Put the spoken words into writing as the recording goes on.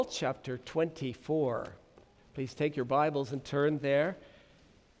Chapter 24. Please take your Bibles and turn there.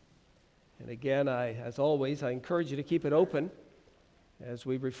 And again, as always, I encourage you to keep it open as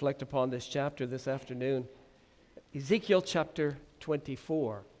we reflect upon this chapter this afternoon. Ezekiel chapter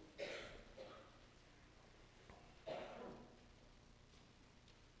 24.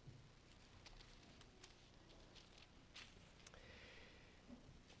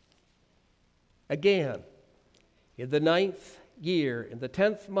 Again, in the 9th year, in the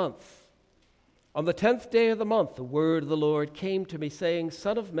 10th month, on the 10th day of the month, the word of the Lord came to me, saying,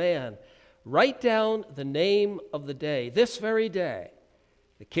 Son of man, write down the name of the day. This very day,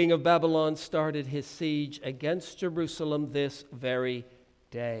 the king of Babylon started his siege against Jerusalem this very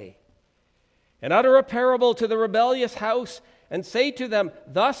day. And utter a parable to the rebellious house, and say to them,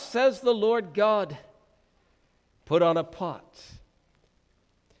 Thus says the Lord God, put on a pot,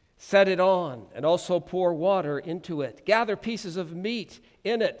 set it on, and also pour water into it. Gather pieces of meat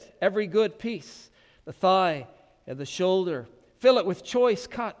in it, every good piece, the thigh and the shoulder. Fill it with choice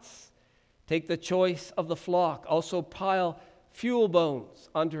cuts. Take the choice of the flock. Also pile fuel bones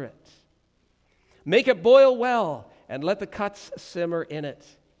under it. Make it boil well, and let the cuts simmer in it.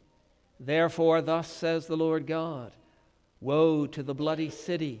 Therefore, thus says the Lord God, Woe to the bloody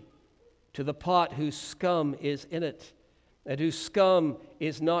city, to the pot whose scum is in it, and whose scum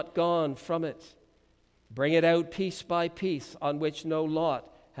is not gone from it. Bring it out piece by piece, on which no lot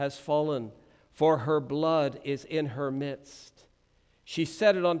has fallen, for her blood is in her midst. She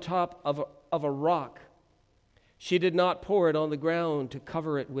set it on top of a rock. She did not pour it on the ground to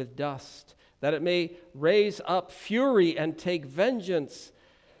cover it with dust, that it may raise up fury and take vengeance.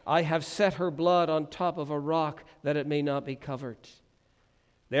 I have set her blood on top of a rock, that it may not be covered.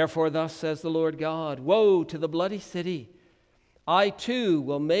 Therefore, thus says the Lord God, Woe to the bloody city! I too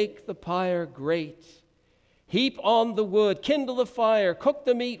will make the pyre great. Heap on the wood, kindle the fire, cook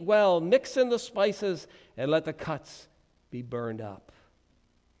the meat well, mix in the spices, and let the cuts be burned up.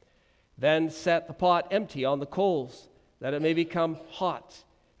 Then set the pot empty on the coals, that it may become hot,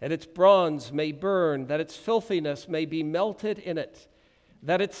 and its bronze may burn, that its filthiness may be melted in it,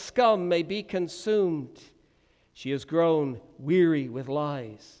 that its scum may be consumed. She has grown weary with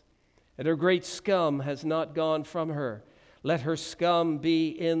lies, and her great scum has not gone from her. Let her scum be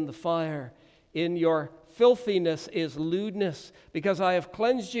in the fire. In your filthiness is lewdness, because I have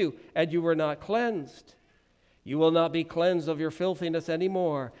cleansed you, and you were not cleansed. You will not be cleansed of your filthiness any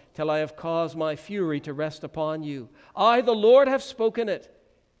more, till I have caused my fury to rest upon you. I, the Lord, have spoken it.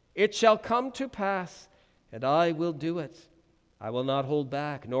 It shall come to pass, and I will do it. I will not hold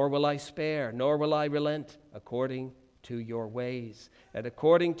back, nor will I spare, nor will I relent, according to your ways and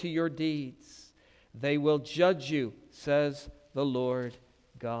according to your deeds. They will judge you, says the Lord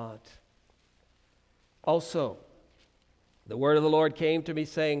God. Also, the word of the Lord came to me,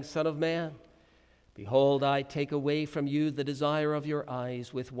 saying, Son of man, behold, I take away from you the desire of your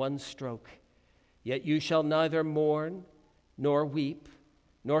eyes with one stroke. Yet you shall neither mourn nor weep,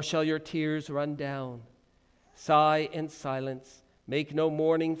 nor shall your tears run down. Sigh in silence, make no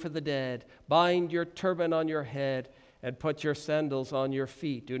mourning for the dead. Bind your turban on your head, and put your sandals on your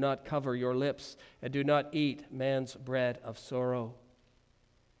feet. Do not cover your lips, and do not eat man's bread of sorrow.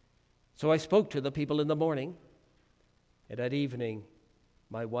 So I spoke to the people in the morning, and at evening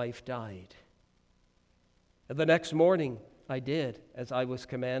my wife died. And the next morning I did as I was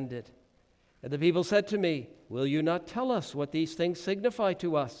commanded. And the people said to me, Will you not tell us what these things signify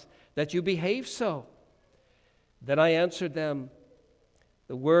to us, that you behave so? Then I answered them,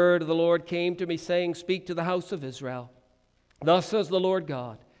 The word of the Lord came to me, saying, Speak to the house of Israel. Thus says the Lord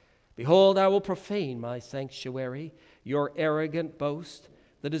God, Behold, I will profane my sanctuary, your arrogant boast,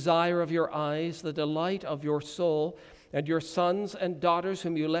 the desire of your eyes, the delight of your soul, and your sons and daughters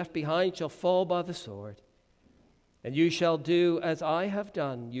whom you left behind shall fall by the sword. And you shall do as I have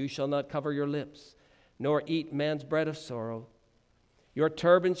done. You shall not cover your lips, nor eat man's bread of sorrow. Your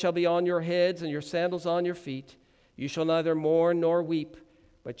turban shall be on your heads, and your sandals on your feet. You shall neither mourn nor weep,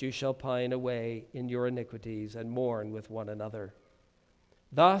 but you shall pine away in your iniquities and mourn with one another.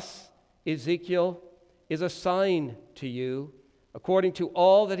 Thus Ezekiel is a sign to you. According to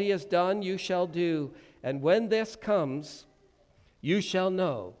all that he has done, you shall do. And when this comes, you shall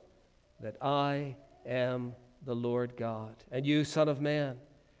know that I am the Lord God. And you, son of man,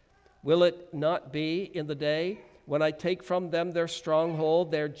 will it not be in the day when I take from them their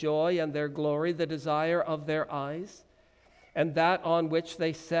stronghold, their joy and their glory, the desire of their eyes, and that on which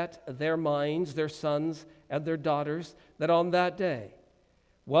they set their minds, their sons and their daughters, that on that day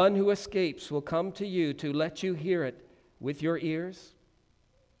one who escapes will come to you to let you hear it with your ears?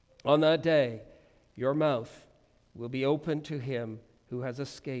 On that day your mouth will be open to him who has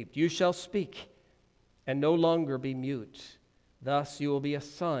escaped. You shall speak and no longer be mute. Thus you will be a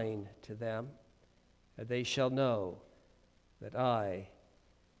sign to them, and they shall know that I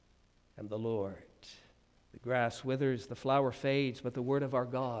am the Lord. The grass withers, the flower fades, but the word of our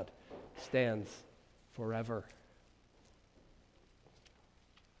God stands forever.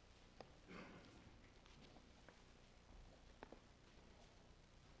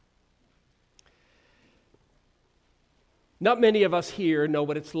 Not many of us here know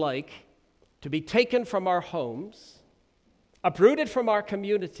what it's like to be taken from our homes, uprooted from our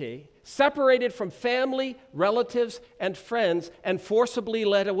community, separated from family, relatives, and friends, and forcibly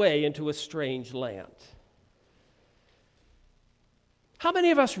led away into a strange land. How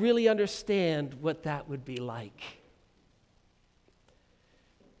many of us really understand what that would be like?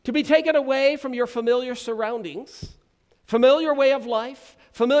 To be taken away from your familiar surroundings, familiar way of life,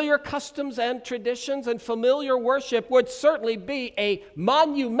 familiar customs and traditions, and familiar worship would certainly be a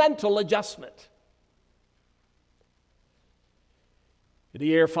monumental adjustment. In the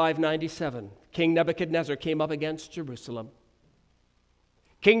year 597, King Nebuchadnezzar came up against Jerusalem.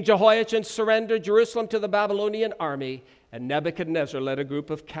 King Jehoiachin surrendered Jerusalem to the Babylonian army, and Nebuchadnezzar led a group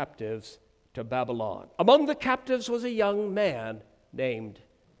of captives to Babylon. Among the captives was a young man named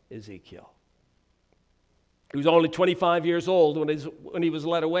Ezekiel. He was only 25 years old when he was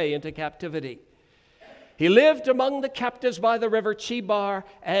led away into captivity. He lived among the captives by the river Chebar,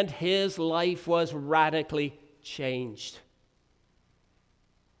 and his life was radically changed.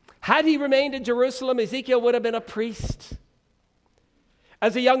 Had he remained in Jerusalem, Ezekiel would have been a priest.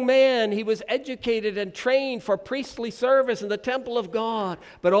 As a young man, he was educated and trained for priestly service in the temple of God,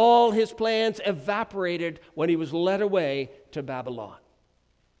 but all his plans evaporated when he was led away to Babylon.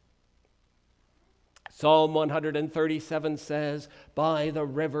 Psalm 137 says, "By the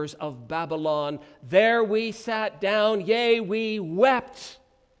rivers of Babylon, there we sat down, yea, we wept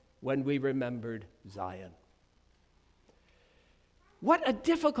when we remembered Zion." What a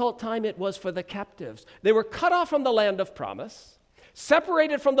difficult time it was for the captives. They were cut off from the land of promise,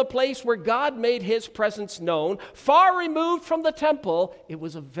 separated from the place where God made his presence known, far removed from the temple. It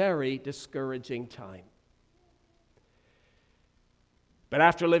was a very discouraging time. But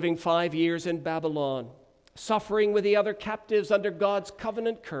after living 5 years in Babylon, suffering with the other captives under God's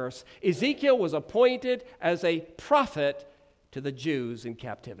covenant curse, Ezekiel was appointed as a prophet to the Jews in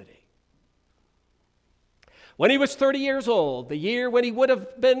captivity. When he was 30 years old, the year when he would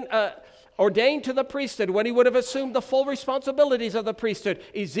have been ordained to the priesthood, when he would have assumed the full responsibilities of the priesthood,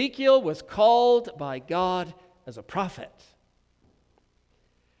 Ezekiel was called by God as a prophet.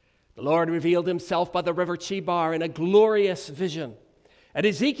 The Lord revealed himself by the river Chebar in a glorious vision. And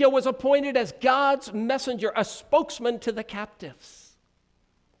Ezekiel was appointed as God's messenger, a spokesman to the captives.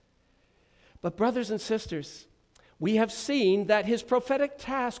 But brothers and sisters, we have seen that his prophetic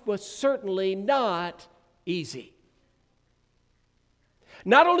task was certainly not easy.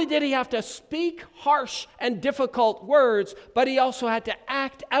 Not only did he have to speak harsh and difficult words, but he also had to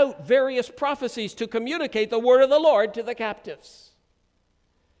act out various prophecies to communicate the word of the Lord to the captives.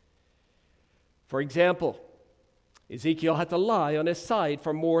 For example, Ezekiel had to lie on his side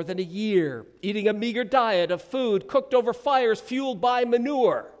for more than a year, eating a meager diet of food cooked over fires fueled by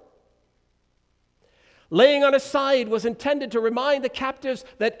manure. Laying on his side was intended to remind the captives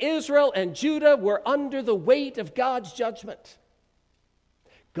that Israel and Judah were under the weight of God's judgment.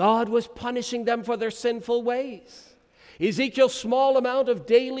 God was punishing them for their sinful ways. Ezekiel's small amount of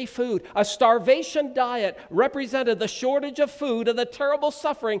daily food, a starvation diet, represented the shortage of food and the terrible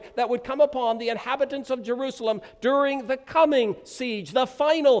suffering that would come upon the inhabitants of Jerusalem during the coming siege, the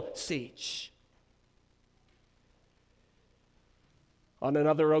final siege. On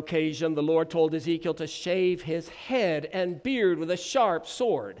another occasion, the Lord told Ezekiel to shave his head and beard with a sharp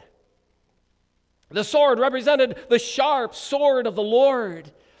sword. The sword represented the sharp sword of the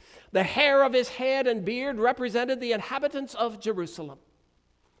Lord. The hair of his head and beard represented the inhabitants of Jerusalem.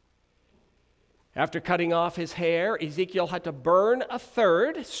 After cutting off his hair, Ezekiel had to burn a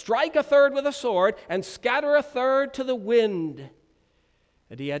third, strike a third with a sword, and scatter a third to the wind.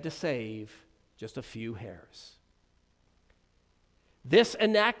 And he had to save just a few hairs. This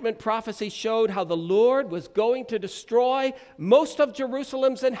enactment prophecy showed how the Lord was going to destroy most of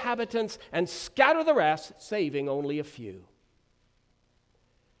Jerusalem's inhabitants and scatter the rest, saving only a few.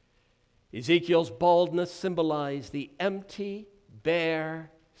 Ezekiel's baldness symbolized the empty,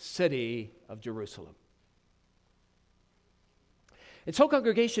 bare city of Jerusalem. And so,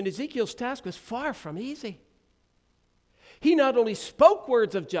 congregation, Ezekiel's task was far from easy. He not only spoke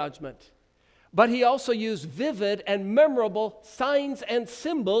words of judgment, but he also used vivid and memorable signs and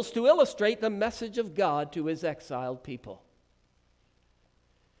symbols to illustrate the message of God to his exiled people.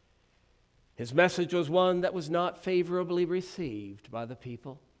 His message was one that was not favorably received by the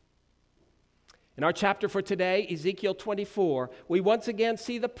people. In our chapter for today, Ezekiel 24, we once again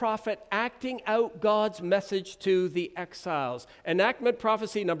see the prophet acting out God's message to the exiles. Enactment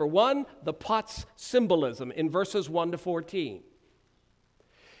prophecy number 1, the pot's symbolism in verses 1 to 14.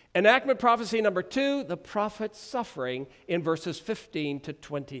 Enactment prophecy number 2, the prophet's suffering in verses 15 to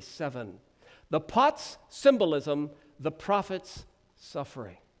 27. The pot's symbolism, the prophet's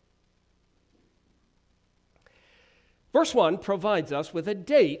suffering. Verse 1 provides us with a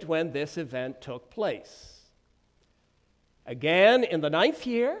date when this event took place. Again, in the 9th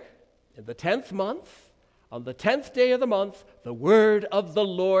year, in the 10th month, on the 10th day of the month, the word of the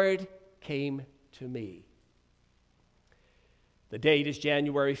Lord came to me. The date is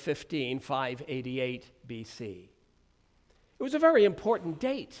January 15, 588 BC. It was a very important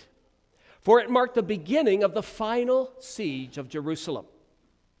date, for it marked the beginning of the final siege of Jerusalem.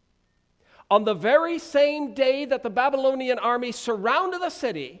 On the very same day that the Babylonian army surrounded the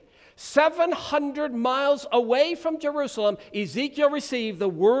city, 700 miles away from Jerusalem, Ezekiel received the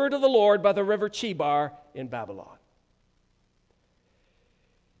word of the Lord by the river Chebar in Babylon.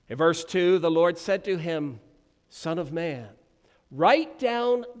 In verse 2, the Lord said to him, "Son of man, write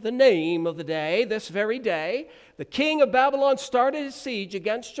down the name of the day, this very day. The king of Babylon started his siege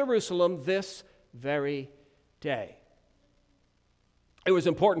against Jerusalem this very day." It was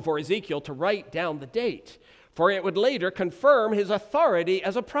important for Ezekiel to write down the date, for it would later confirm his authority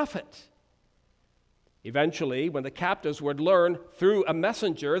as a prophet. Eventually, when the captives would learn through a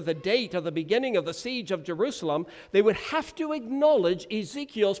messenger the date of the beginning of the siege of Jerusalem, they would have to acknowledge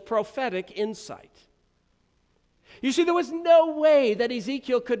Ezekiel's prophetic insight. You see, there was no way that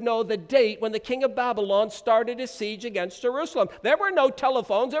Ezekiel could know the date when the king of Babylon started his siege against Jerusalem. There were no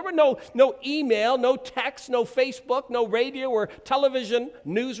telephones, there were no email, no text, no Facebook, no radio or television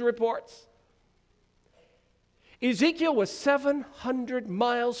news reports. Ezekiel was 700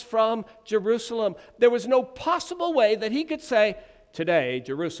 miles from Jerusalem. There was no possible way that he could say, "Today,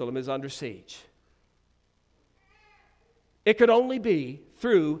 Jerusalem is under siege." It could only be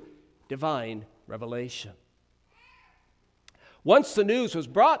through divine revelation. Once the news was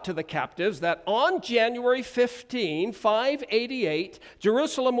brought to the captives that on January 15, 588,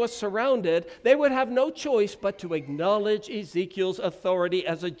 Jerusalem was surrounded, they would have no choice but to acknowledge Ezekiel's authority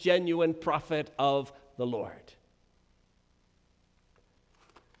as a genuine prophet of the Lord.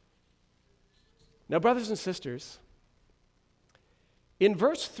 Now, brothers and sisters, in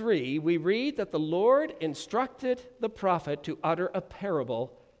verse 3, we read that the Lord instructed the prophet to utter a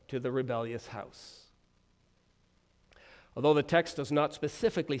parable to the rebellious house. Although the text does not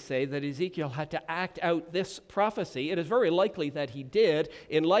specifically say that Ezekiel had to act out this prophecy, it is very likely that he did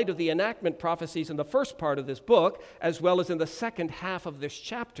in light of the enactment prophecies in the first part of this book, as well as in the second half of this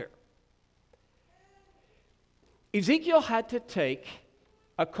chapter. Ezekiel had to take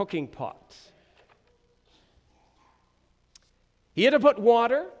a cooking pot. He had to put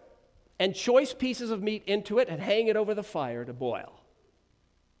water and choice pieces of meat into it and hang it over the fire to boil.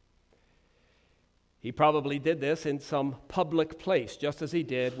 He probably did this in some public place, just as he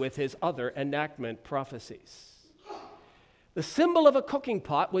did with his other enactment prophecies. The symbol of a cooking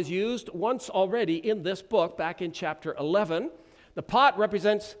pot was used once already in this book, back in chapter 11. The pot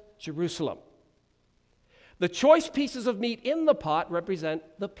represents Jerusalem. The choice pieces of meat in the pot represent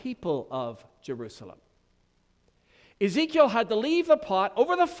the people of Jerusalem. Ezekiel had to leave the pot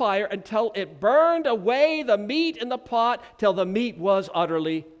over the fire until it burned away the meat in the pot, till the meat was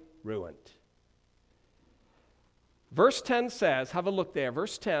utterly ruined. Verse 10 says, have a look there,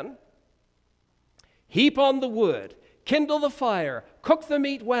 verse 10, "Heap on the wood, kindle the fire, cook the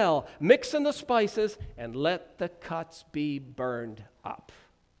meat well, mix in the spices, and let the cuts be burned up."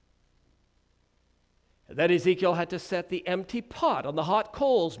 And then Ezekiel had to set the empty pot on the hot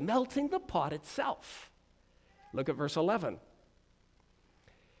coals, melting the pot itself. Look at verse 11.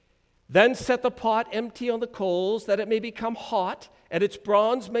 "Then set the pot empty on the coals, that it may become hot, and its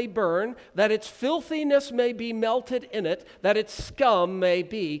bronze may burn, that its filthiness may be melted in it, that its scum may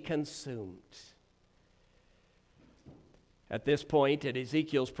be consumed." At this point in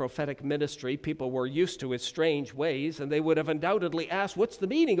Ezekiel's prophetic ministry, people were used to his strange ways, and they would have undoubtedly asked, "What's the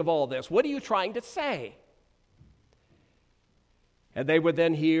meaning of all this? What are you trying to say?" And they would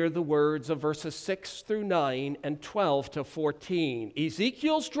then hear the words of verses 6 through 9 and 12 to 14.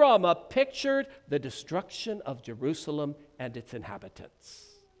 Ezekiel's drama pictured the destruction of Jerusalem and its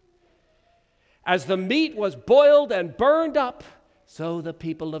inhabitants. As the meat was boiled and burned up, so the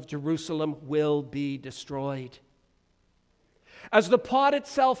people of Jerusalem will be destroyed. As the pot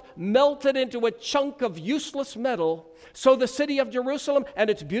itself melted into a chunk of useless metal, so the city of Jerusalem and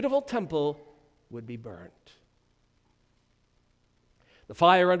its beautiful temple would be burnt. The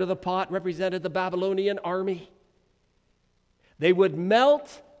fire under the pot represented the Babylonian army. They would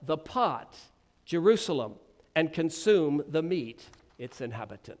melt the pot, Jerusalem, and consume the meat, its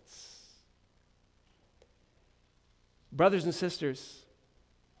inhabitants. Brothers and sisters,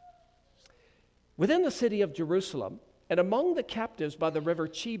 within the city of Jerusalem, and among the captives by the river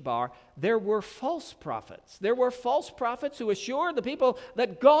Chebar, there were false prophets. There were false prophets who assured the people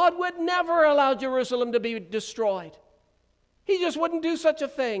that God would never allow Jerusalem to be destroyed. He just wouldn't do such a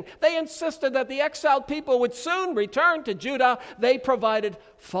thing. They insisted that the exiled people would soon return to Judah. They provided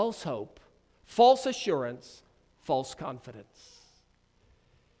false hope, false assurance, false confidence.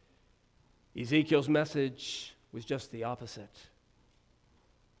 Ezekiel's message was just the opposite.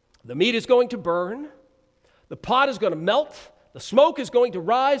 The meat is going to burn, the pot is going to melt, the smoke is going to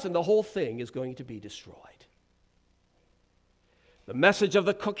rise, and the whole thing is going to be destroyed. The message of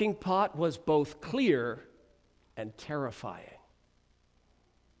the cooking pot was both clear and terrifying.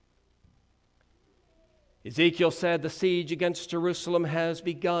 Ezekiel said the siege against Jerusalem has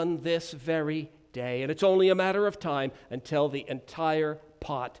begun this very day, and it's only a matter of time until the entire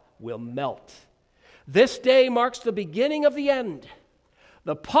pot will melt. This day marks the beginning of the end.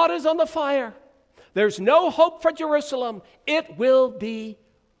 The pot is on the fire. There's no hope for Jerusalem. It will be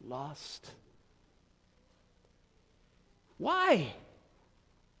lost. Why?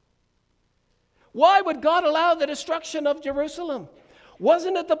 Why would God allow the destruction of Jerusalem?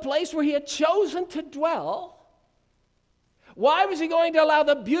 Wasn't it the place where he had chosen to dwell? Why was he going to allow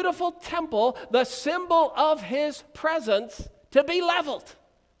the beautiful temple, the symbol of his presence, to be leveled?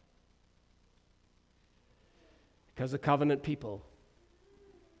 Because the covenant people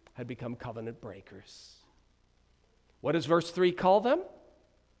had become covenant breakers. What does verse 3 call them?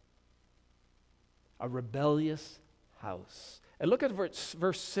 A rebellious house. And look at verse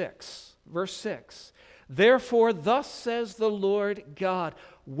 6. Verse 6. Therefore, thus says the Lord God,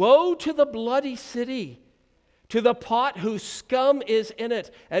 woe to the bloody city, to the pot whose scum is in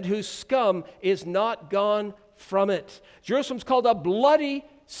it, and whose scum is not gone from it. Jerusalem's called a bloody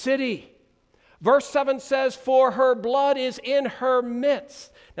city. Verse 7 says, for her blood is in her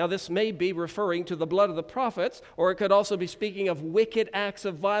midst. Now, this may be referring to the blood of the prophets, or it could also be speaking of wicked acts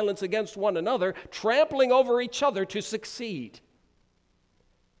of violence against one another, trampling over each other to succeed.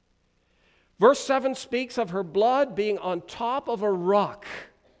 Verse 7 speaks of her blood being on top of a rock.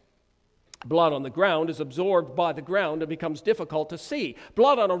 Blood on the ground is absorbed by the ground and becomes difficult to see.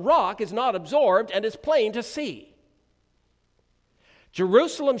 Blood on a rock is not absorbed and is plain to see.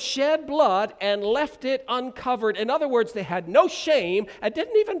 Jerusalem shed blood and left it uncovered. In other words, they had no shame and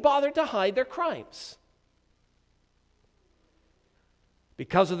didn't even bother to hide their crimes.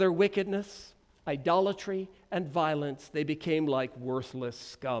 Because of their wickedness, idolatry, and violence, they became like worthless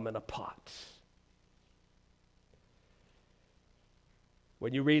scum in a pot.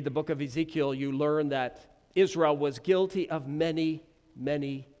 When you read the book of Ezekiel, you learn that Israel was guilty of many,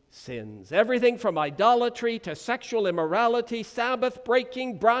 many sins. Everything from idolatry to sexual immorality, Sabbath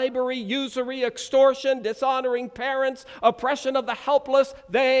breaking, bribery, usury, extortion, dishonoring parents, oppression of the helpless.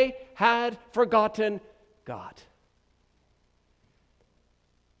 They had forgotten God.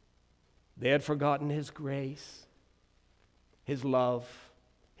 They had forgotten his grace, his love,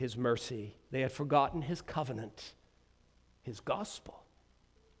 his mercy. They had forgotten his covenant, his gospel.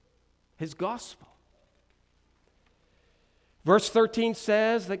 His gospel. Verse 13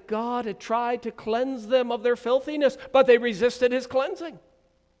 says that God had tried to cleanse them of their filthiness, but they resisted his cleansing.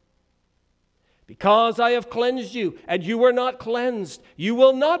 Because I have cleansed you, and you were not cleansed, you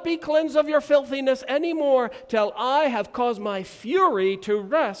will not be cleansed of your filthiness anymore till I have caused my fury to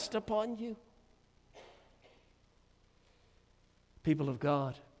rest upon you. People of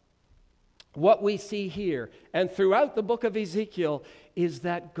God, what we see here and throughout the book of Ezekiel is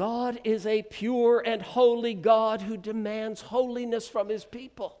that God is a pure and holy God who demands holiness from his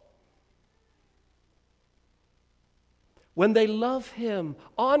people. When they love him,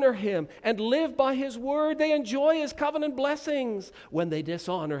 honor him, and live by his word, they enjoy his covenant blessings. When they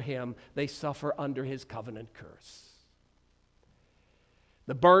dishonor him, they suffer under his covenant curse.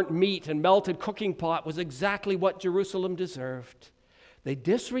 The burnt meat and melted cooking pot was exactly what Jerusalem deserved. They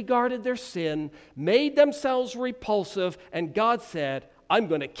disregarded their sin, made themselves repulsive, and God said, I'm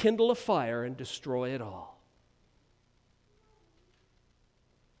going to kindle a fire and destroy it all.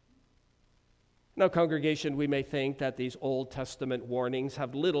 Now, congregation, we may think that these Old Testament warnings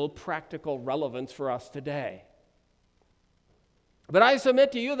have little practical relevance for us today. But I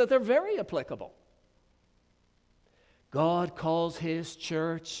submit to you that they're very applicable. God calls his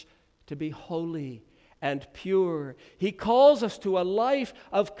church to be holy and pure. He calls us to a life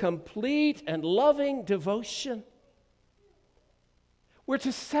of complete and loving devotion. We're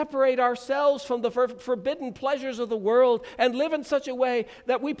to separate ourselves from the forbidden pleasures of the world and live in such a way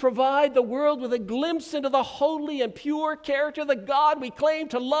that we provide the world with a glimpse into the holy and pure character of the God we claim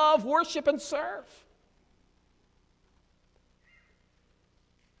to love, worship, and serve.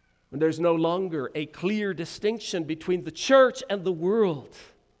 When there's no longer a clear distinction between the church and the world,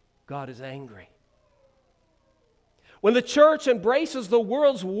 God is angry. When the church embraces the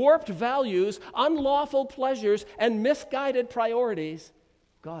world's warped values, unlawful pleasures, and misguided priorities,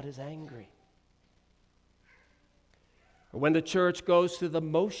 God is angry. Or when the church goes through the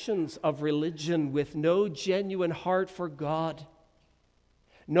motions of religion with no genuine heart for God,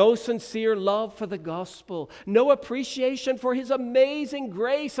 no sincere love for the gospel, no appreciation for His amazing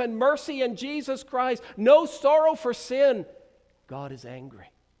grace and mercy in Jesus Christ, no sorrow for sin, God is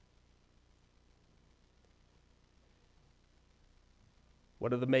angry.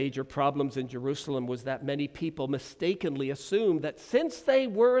 One of the major problems in Jerusalem was that many people mistakenly assumed that since they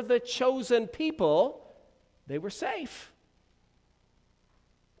were the chosen people, they were safe.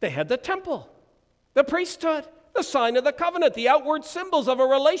 They had the temple, the priesthood, the sign of the covenant, the outward symbols of a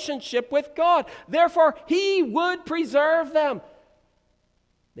relationship with God. Therefore, He would preserve them.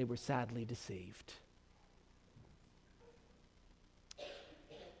 They were sadly deceived.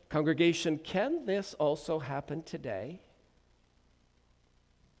 Congregation, can this also happen today?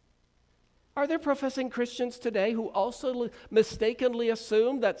 Are there professing Christians today who also mistakenly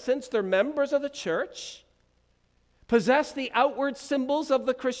assume that since they're members of the church, possess the outward symbols of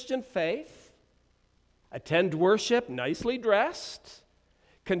the Christian faith, attend worship nicely dressed,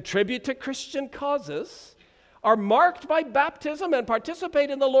 contribute to Christian causes, are marked by baptism and participate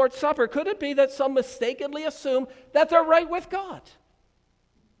in the Lord's Supper? Could it be that some mistakenly assume that they're right with God?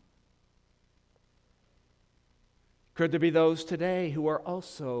 Could there be those today who are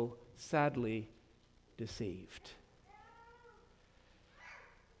also sadly deceived?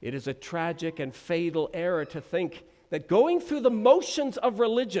 It is a tragic and fatal error to think that going through the motions of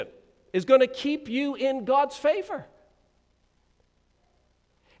religion is going to keep you in God's favor.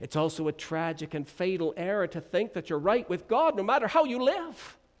 It's also a tragic and fatal error to think that you're right with God no matter how you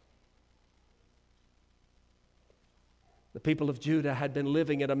live. The people of Judah had been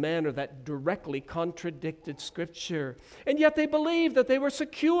living in a manner that directly contradicted Scripture, and yet they believed that they were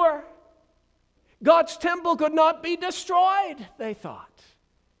secure. God's temple could not be destroyed, they thought.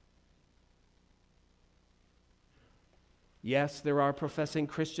 Yes, there are professing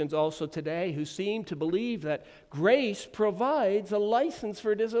Christians also today who seem to believe that grace provides a license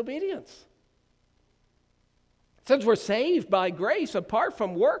for disobedience. Since we're saved by grace apart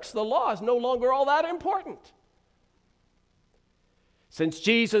from works, the law is no longer all that important. Since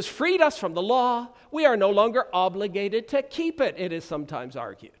Jesus freed us from the law, we are no longer obligated to keep it, it is sometimes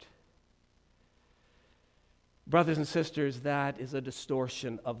argued. Brothers and sisters, that is a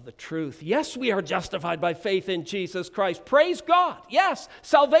distortion of the truth. Yes, we are justified by faith in Jesus Christ. Praise God. Yes,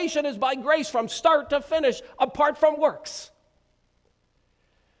 salvation is by grace from start to finish, apart from works.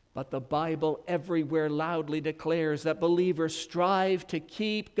 But the Bible everywhere loudly declares that believers strive to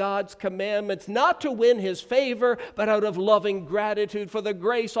keep God's commandments, not to win His favor, but out of loving gratitude for the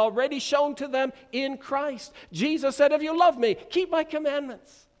grace already shown to them in Christ. Jesus said, "If you love me, keep my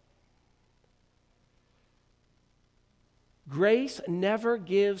commandments." Grace never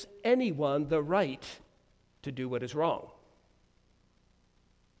gives anyone the right to do what is wrong.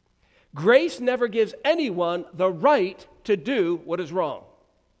 Grace never gives anyone the right to do what is wrong.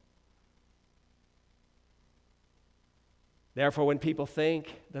 Therefore, when people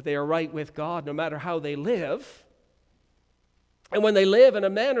think that they are right with God no matter how they live, and when they live in a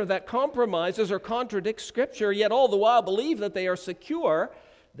manner that compromises or contradicts Scripture, yet all the while believe that they are secure,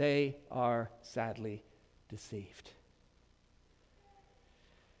 they are sadly deceived.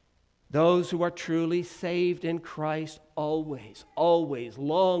 Those who are truly saved in Christ always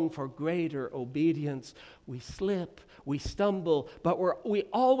long for greater obedience. We slip, we stumble, but we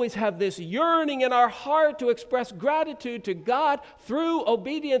always have this yearning in our heart to express gratitude to God through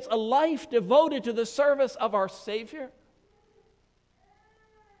obedience, a life devoted to the service of our Savior.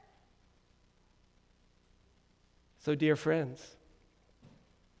 So, dear friends,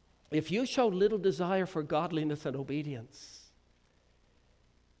 if you show little desire for godliness and obedience,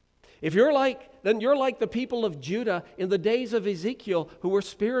 then you're like the people of Judah in the days of Ezekiel who were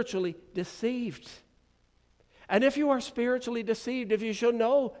spiritually deceived. And if you are spiritually deceived, if you show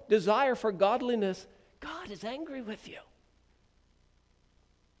no desire for godliness, God is angry with you.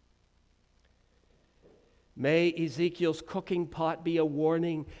 May Ezekiel's cooking pot be a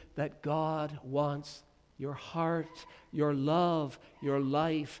warning that God wants your heart, your love, your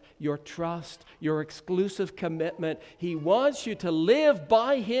life, your trust, your exclusive commitment. He wants you to live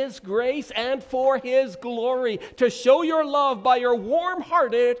by His grace and for His glory, to show your love by your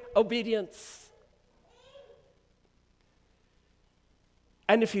warm-hearted obedience.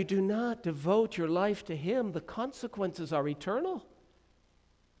 And if you do not devote your life to Him, the consequences are eternal.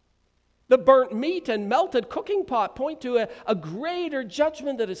 The burnt meat and melted cooking pot point to a greater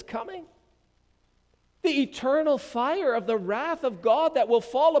judgment that is coming. The eternal fire of the wrath of God that will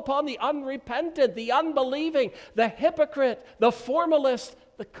fall upon the unrepentant, the unbelieving, the hypocrite, the formalist,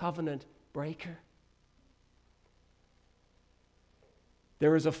 the covenant breaker.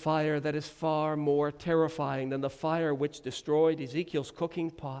 There is a fire that is far more terrifying than the fire which destroyed Ezekiel's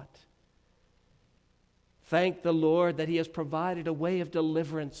cooking pot. Thank the Lord that He has provided a way of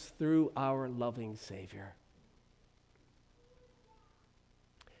deliverance through our loving Savior.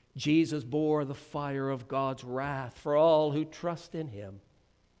 Jesus bore the fire of God's wrath for all who trust in Him.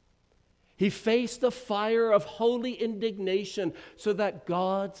 He faced the fire of holy indignation so that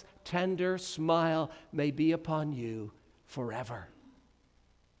God's tender smile may be upon you forever.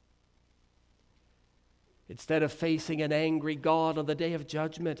 Instead of facing an angry God on the day of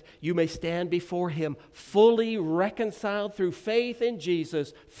judgment, you may stand before Him fully reconciled through faith in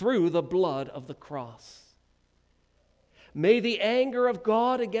Jesus through the blood of the cross. May the anger of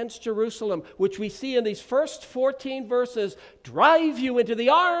God against Jerusalem, which we see in these first 14 verses, drive you into the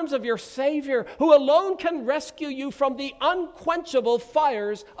arms of your Savior, who alone can rescue you from the unquenchable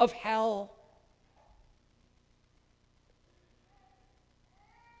fires of hell.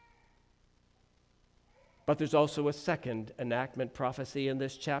 But there's also a second enactment prophecy in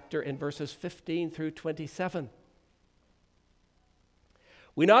this chapter in verses 15 through 27.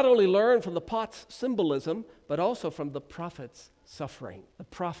 We not only learn from the pot's symbolism, but also from the prophet's suffering. The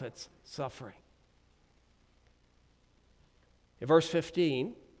prophet's suffering. In verse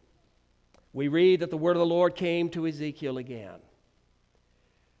 15, we read that the word of the Lord came to Ezekiel again.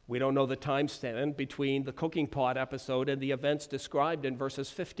 We don't know the time span between the cooking pot episode and the events described in verses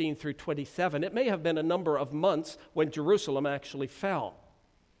 15 through 27. It may have been a number of months when Jerusalem actually fell.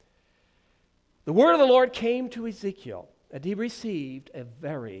 The word of the Lord came to Ezekiel, and he received a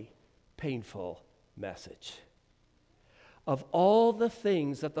very painful message. Of all the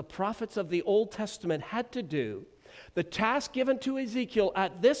things that the prophets of the Old Testament had to do, the task given to Ezekiel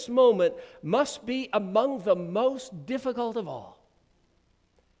at this moment must be among the most difficult of all.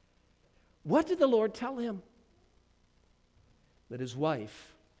 What did the Lord tell him? That his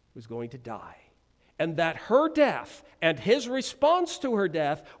wife was going to die, and that her death and his response to her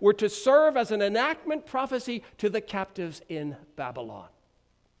death were to serve as an enactment prophecy to the captives in Babylon.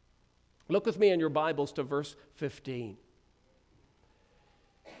 Look with me in your Bibles to verse 15.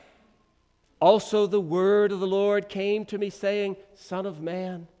 Also the word of the Lord came to me, saying, Son of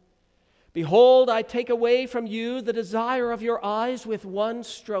man, behold, I take away from you the desire of your eyes with one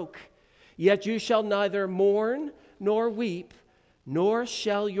stroke. Yet you shall neither mourn nor weep, nor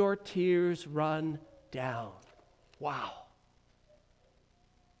shall your tears run down. Wow.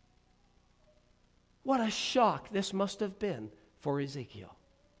 What a shock this must have been for Ezekiel.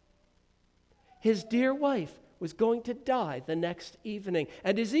 His dear wife was going to die the next evening,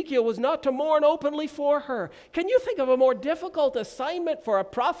 and Ezekiel was not to mourn openly for her. Can you think of a more difficult assignment for a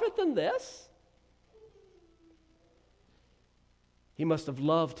prophet than this? He must have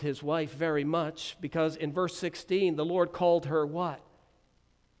loved his wife very much, because in verse 16, the Lord called her what?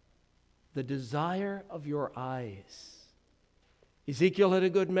 The desire of your eyes. Ezekiel had a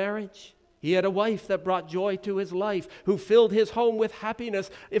good marriage. He had a wife that brought joy to his life, who filled his home with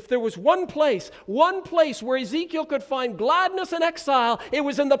happiness. If there was one place where Ezekiel could find gladness in exile, it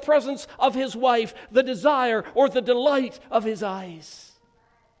was in the presence of his wife, the desire or the delight of his eyes.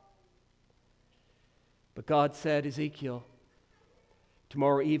 But God said, Ezekiel,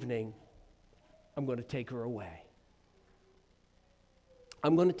 tomorrow evening, I'm going to take her away.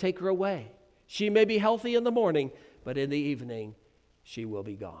 I'm going to take her away. She may be healthy in the morning, but in the evening, she will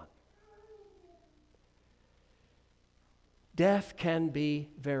be gone. Death can be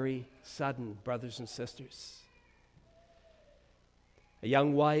very sudden, brothers and sisters. A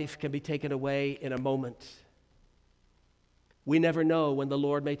young wife can be taken away in a moment. We never know when the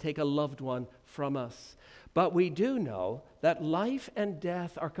Lord may take a loved one from us. But we do know that life and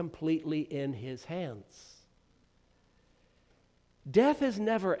death are completely in His hands. Death is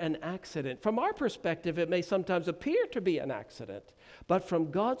never an accident. From our perspective, it may sometimes appear to be an accident, but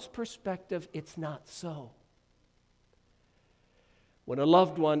from God's perspective, it's not so. When a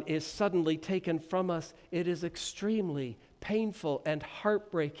loved one is suddenly taken from us, it is extremely painful and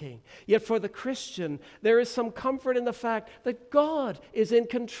heartbreaking. Yet for the Christian, there is some comfort in the fact that God is in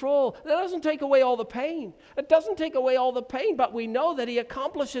control. That doesn't take away all the pain. It doesn't take away all the pain, but we know that He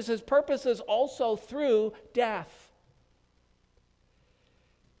accomplishes His purposes also through death.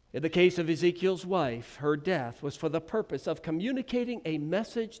 In the case of Ezekiel's wife, her death was for the purpose of communicating a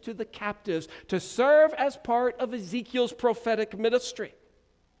message to the captives to serve as part of Ezekiel's prophetic ministry.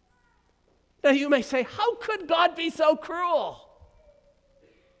 Now you may say, how could God be so cruel?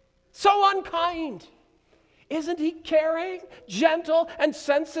 So unkind? Isn't He caring, gentle, and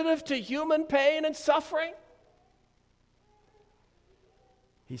sensitive to human pain and suffering?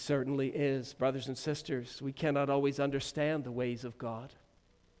 He certainly is, brothers and sisters. We cannot always understand the ways of God.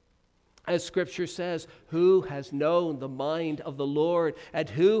 As Scripture says, who has known the mind of the Lord, and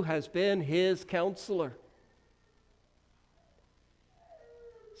who has been His counselor?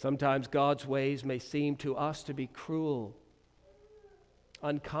 Sometimes God's ways may seem to us to be cruel,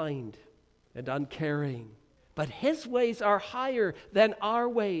 unkind, and uncaring. But His ways are higher than our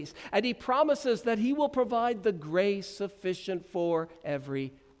ways, and He promises that He will provide the grace sufficient for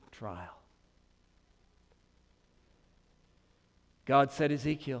every trial. God said,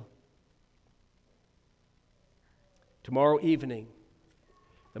 Ezekiel, tomorrow evening,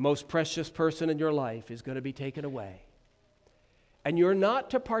 the most precious person in your life is going to be taken away. And you're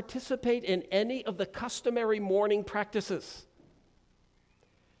not to participate in any of the customary mourning practices.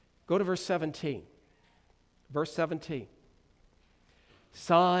 Go to verse 17. Verse 17.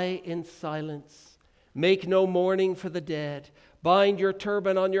 Sigh in silence. Make no mourning for the dead. Bind your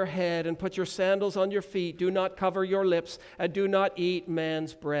turban on your head and put your sandals on your feet. Do not cover your lips and do not eat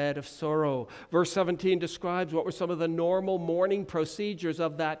man's bread of sorrow. Verse 17 describes what were some of the normal mourning procedures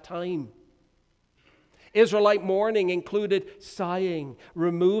of that time. Israelite mourning included sighing,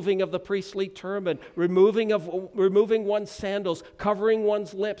 removing of the priestly turban, removing one's sandals, covering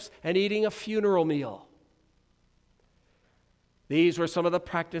one's lips, and eating a funeral meal. These were some of the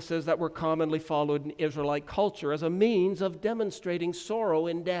practices that were commonly followed in Israelite culture as a means of demonstrating sorrow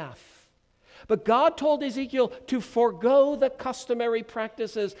in death. But God told Ezekiel to forego the customary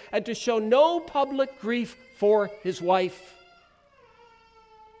practices and to show no public grief for his wife.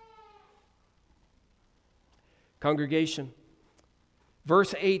 Congregation,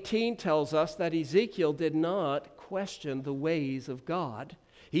 verse 18 tells us that Ezekiel did not question the ways of God.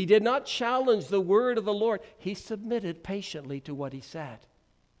 He did not challenge the word of the Lord. He submitted patiently to what he said.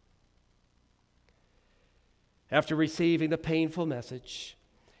 After receiving the painful message,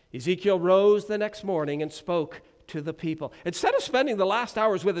 Ezekiel rose the next morning and spoke to the people. Instead of spending the last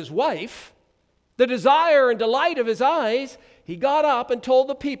hours with his wife, the desire and delight of his eyes, he got up and told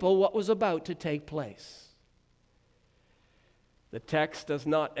the people what was about to take place. The text does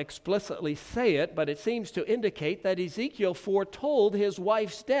not explicitly say it, but it seems to indicate that Ezekiel foretold his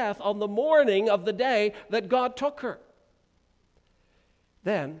wife's death on the morning of the day that God took her.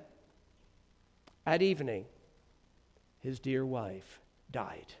 Then, at evening, his dear wife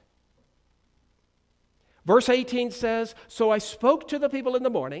died. Verse 18 says, "So I spoke to the people in the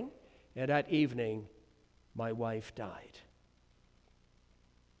morning, and at evening my wife died."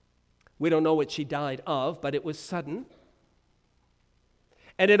 We don't know what she died of, but it was sudden.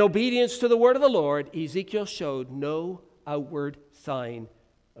 And in obedience to the word of the Lord, Ezekiel showed no outward sign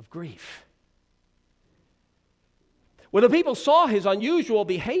of grief. When the people saw his unusual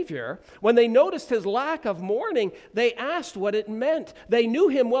behavior, when they noticed his lack of mourning, they asked what it meant. They knew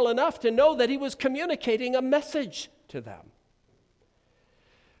him well enough to know that he was communicating a message to them.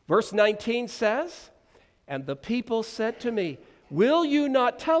 Verse 19 says, "And the people said to me, 'Will you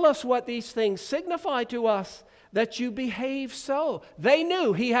not tell us what these things signify to us, that you behave so?'" They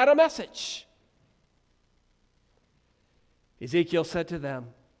knew he had a message. Ezekiel said to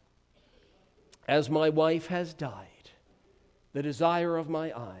them, "As my wife has died, the desire of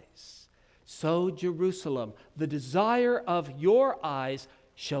my eyes, so Jerusalem, the desire of your eyes,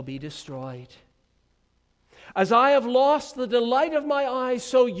 shall be destroyed. As I have lost the delight of my eyes,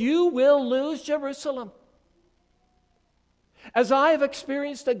 so you will lose Jerusalem. As I have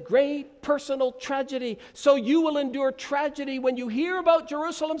experienced a great personal tragedy, so you will endure tragedy when you hear about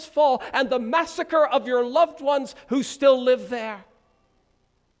Jerusalem's fall and the massacre of your loved ones who still live there."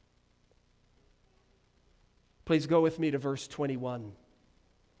 Please go with me to verse 21.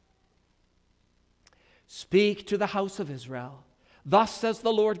 "Speak to the house of Israel. Thus says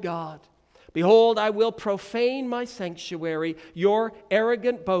the Lord God, behold, I will profane my sanctuary, your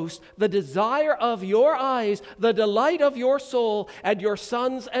arrogant boast, the desire of your eyes, the delight of your soul, and your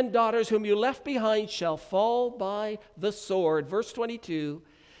sons and daughters whom you left behind shall fall by the sword." Verse 22,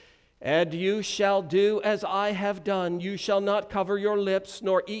 And you shall do as I have done. You shall not cover your lips,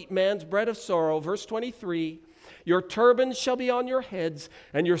 nor eat man's bread of sorrow. Verse 23, your turbans shall be on your heads,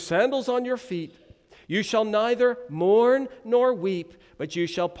 and your sandals on your feet. You shall neither mourn nor weep, but you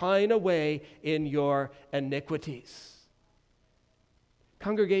shall pine away in your iniquities.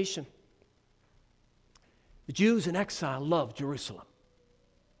 Congregation, the Jews in exile loved Jerusalem.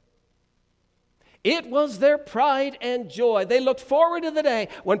 It was their pride and joy. They looked forward to the day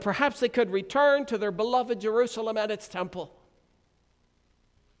when perhaps they could return to their beloved Jerusalem and its temple.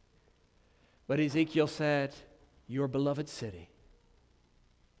 But Ezekiel said, your beloved city,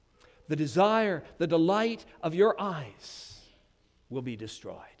 the desire, the delight of your eyes will be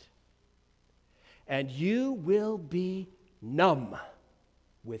destroyed. And you will be numb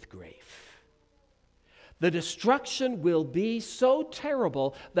with grief. The destruction will be so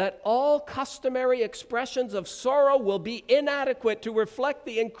terrible that all customary expressions of sorrow will be inadequate to reflect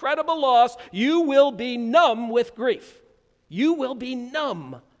the incredible loss. You will be numb with grief. You will be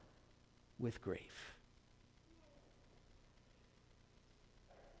numb with grief.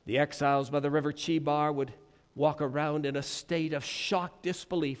 The exiles by the river Chebar would walk around in a state of shocked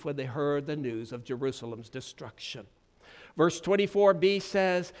disbelief when they heard the news of Jerusalem's destruction. Verse 24b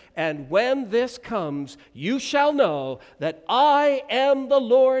says, and when this comes, you shall know that I am the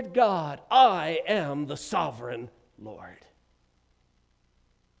Lord God. I am the sovereign Lord.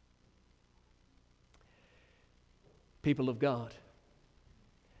 People of God,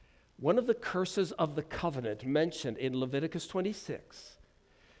 one of the curses of the covenant mentioned in Leviticus 26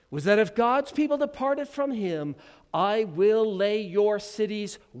 was that if God's people departed from him, I will lay your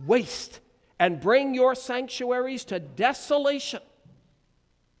cities waste and bring your sanctuaries to desolation.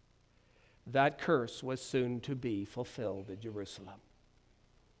 That curse was soon to be fulfilled in Jerusalem.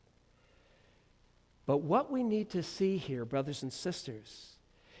 But what we need to see here, brothers and sisters,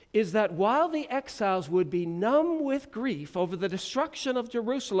 is that while the exiles would be numb with grief over the destruction of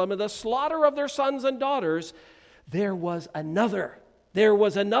Jerusalem and the slaughter of their sons and daughters, there was another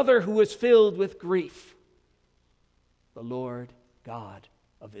who was filled with grief, the Lord God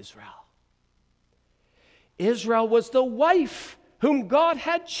of Israel. Israel was the wife whom God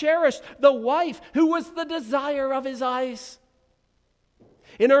had cherished, the wife who was the desire of his eyes.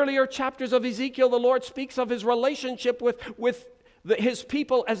 In earlier chapters of Ezekiel, the Lord speaks of his relationship with his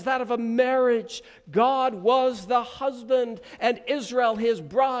people as that of a marriage. God was the husband and Israel his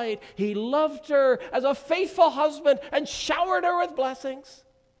bride. He loved her as a faithful husband and showered her with blessings.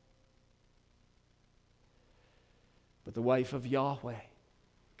 But the wife of Yahweh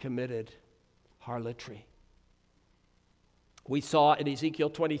committed harlotry. We saw in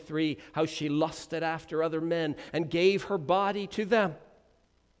Ezekiel 23 how she lusted after other men and gave her body to them.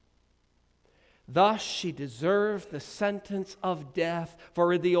 Thus she deserved the sentence of death,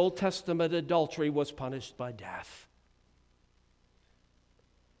 for in the Old Testament adultery was punished by death.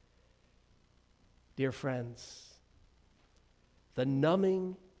 Dear friends, the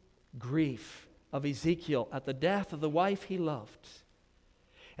numbing grief of Ezekiel at the death of the wife he loved,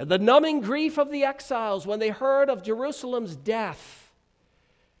 and the numbing grief of the exiles when they heard of Jerusalem's death,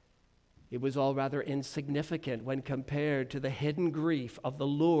 it was all rather insignificant when compared to the hidden grief of the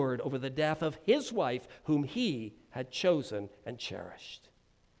Lord over the death of his wife, whom he had chosen and cherished.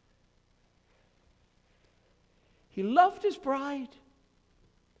 He loved his bride,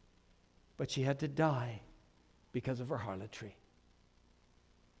 but she had to die because of her harlotry.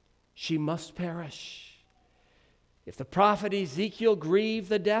 She must perish. If the prophet Ezekiel grieved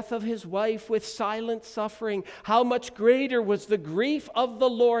the death of his wife with silent suffering, how much greater was the grief of the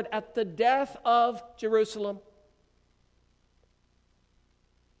Lord at the death of Jerusalem?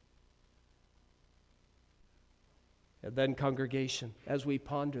 And then, congregation, as we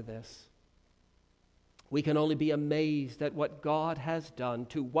ponder this, we can only be amazed at what God has done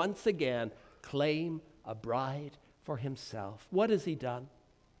to once again claim a bride for himself. What has he done?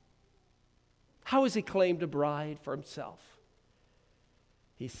 How has he claimed a bride for himself?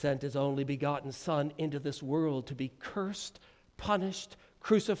 He sent his only begotten Son into this world to be cursed, punished,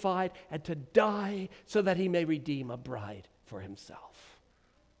 crucified, and to die so that he may redeem a bride for himself.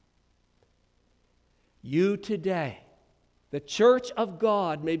 You today, the church of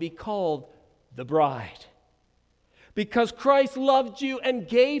God, may be called the bride. Because Christ loved you and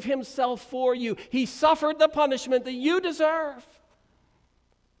gave himself for you. He suffered the punishment that you deserve.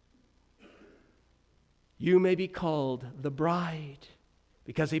 You may be called the bride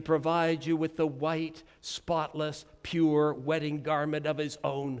because he provides you with the white, spotless, pure wedding garment of his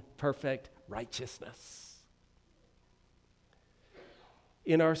own perfect righteousness.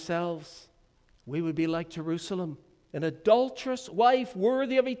 In ourselves, we would be like Jerusalem, an adulterous wife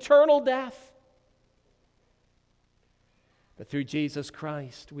worthy of eternal death. But through Jesus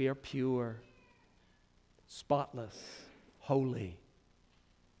Christ, we are pure, spotless, holy,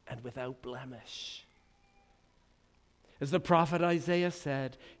 and without blemish. As the prophet Isaiah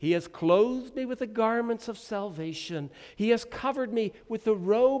said, He has clothed me with the garments of salvation. He has covered me with the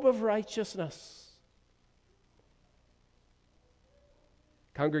robe of righteousness.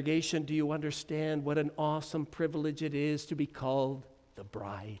 Congregation, do you understand what an awesome privilege it is to be called the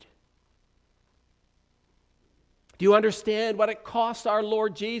bride? Do you understand what it cost our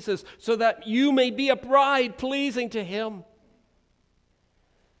Lord Jesus so that you may be a bride pleasing to Him?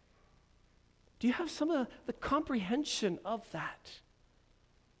 Do you have some of the comprehension of that?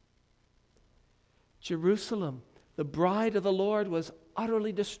 Jerusalem, the bride of the Lord, was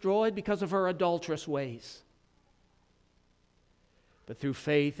utterly destroyed because of her adulterous ways. But through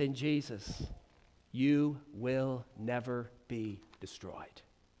faith in Jesus, you will never be destroyed.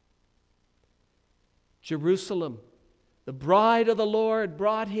 Jerusalem, the bride of the Lord,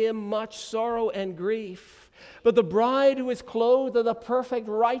 brought Him much sorrow and grief. But the bride who is clothed in the perfect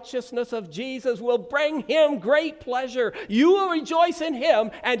righteousness of Jesus will bring Him great pleasure. You will rejoice in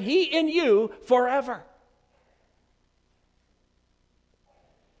Him and He in you forever.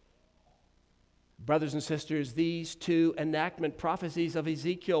 Brothers and sisters, these two enactment prophecies of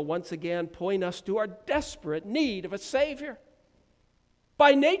Ezekiel once again point us to our desperate need of a Savior.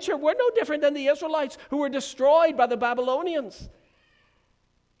 By nature, we're no different than the Israelites who were destroyed by the Babylonians.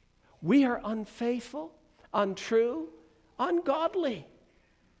 We are unfaithful, untrue, ungodly.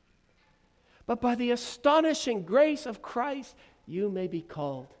 But by the astonishing grace of Christ, you may be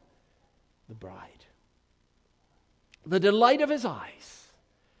called the bride. The delight of His eyes,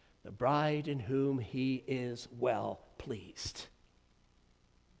 the bride in whom He is well pleased.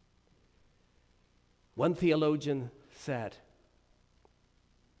 One theologian said,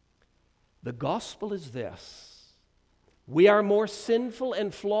 "The gospel is this: we are more sinful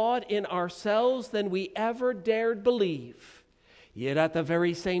and flawed in ourselves than we ever dared believe. Yet at the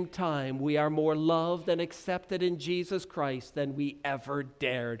very same time, we are more loved and accepted in Jesus Christ than we ever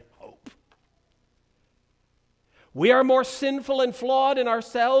dared hope." We are more sinful and flawed in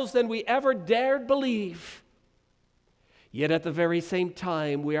ourselves than we ever dared believe. Yet at the very same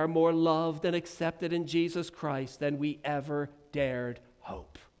time, we are more loved and accepted in Jesus Christ than we ever dared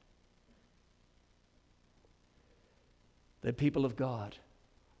hope. The people of God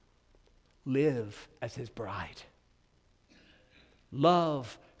live as His bride.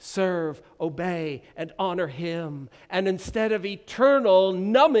 Love, serve, obey, and honor Him. And instead of eternal,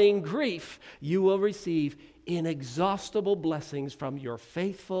 numbing grief, you will receive inexhaustible blessings from your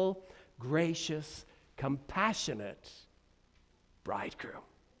faithful, gracious, compassionate bridegroom.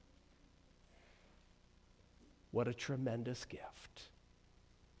 What a tremendous gift.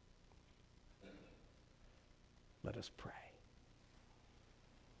 Let us pray.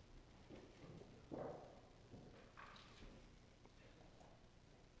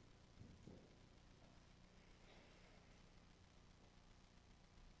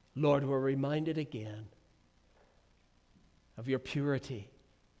 Lord, we're reminded again of your purity,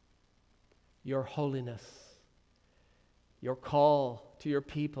 your holiness, your call to your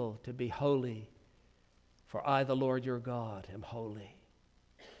people to be holy, for I, the Lord your God, am holy.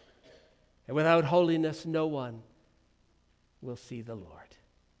 And without holiness, no one will see the Lord.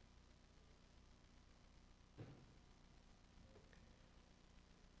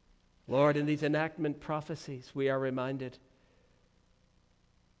 Lord, in these enactment prophecies, we are reminded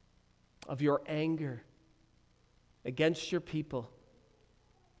of your anger against your people,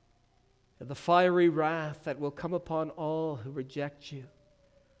 and the fiery wrath that will come upon all who reject you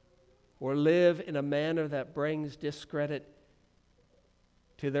or live in a manner that brings discredit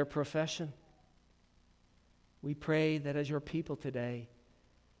to their profession. We pray that as your people today,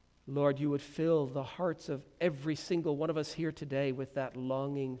 Lord, you would fill the hearts of every single one of us here today with that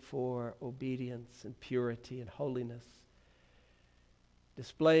longing for obedience and purity and holiness,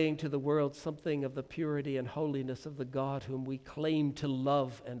 displaying to the world something of the purity and holiness of the God whom we claim to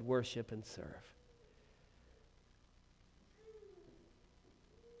love and worship and serve.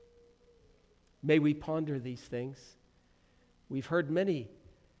 May we ponder these things. We've heard many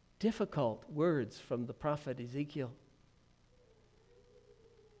difficult words from the prophet Ezekiel,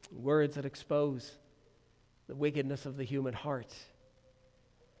 words that expose the wickedness of the human heart,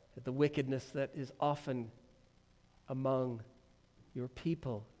 the wickedness that is often among your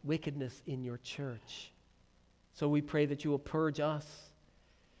people, wickedness in your church. So we pray that you will purge us,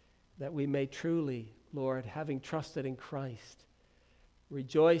 that we may truly, Lord, having trusted in Christ,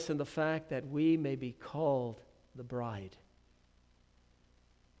 rejoice in the fact that we may be called the bride.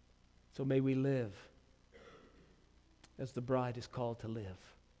 So may we live as the bride is called to live,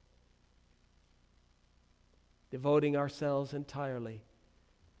 devoting ourselves entirely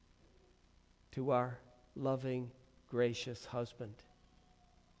to our loving, gracious husband.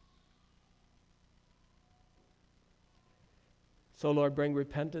 So, Lord, bring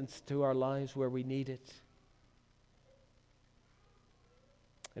repentance to our lives where we need it.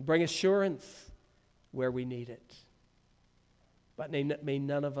 And bring assurance where we need it. But may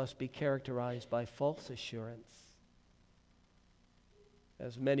none of us be characterized by false assurance,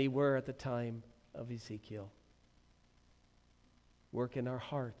 as many were at the time of Ezekiel. Work in our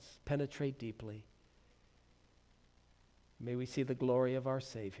hearts, penetrate deeply. May we see the glory of our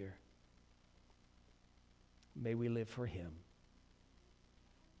Savior. May we live for Him.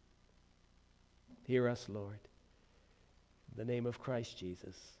 Hear us, Lord. In the name of Christ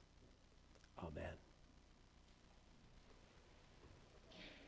Jesus. Amen.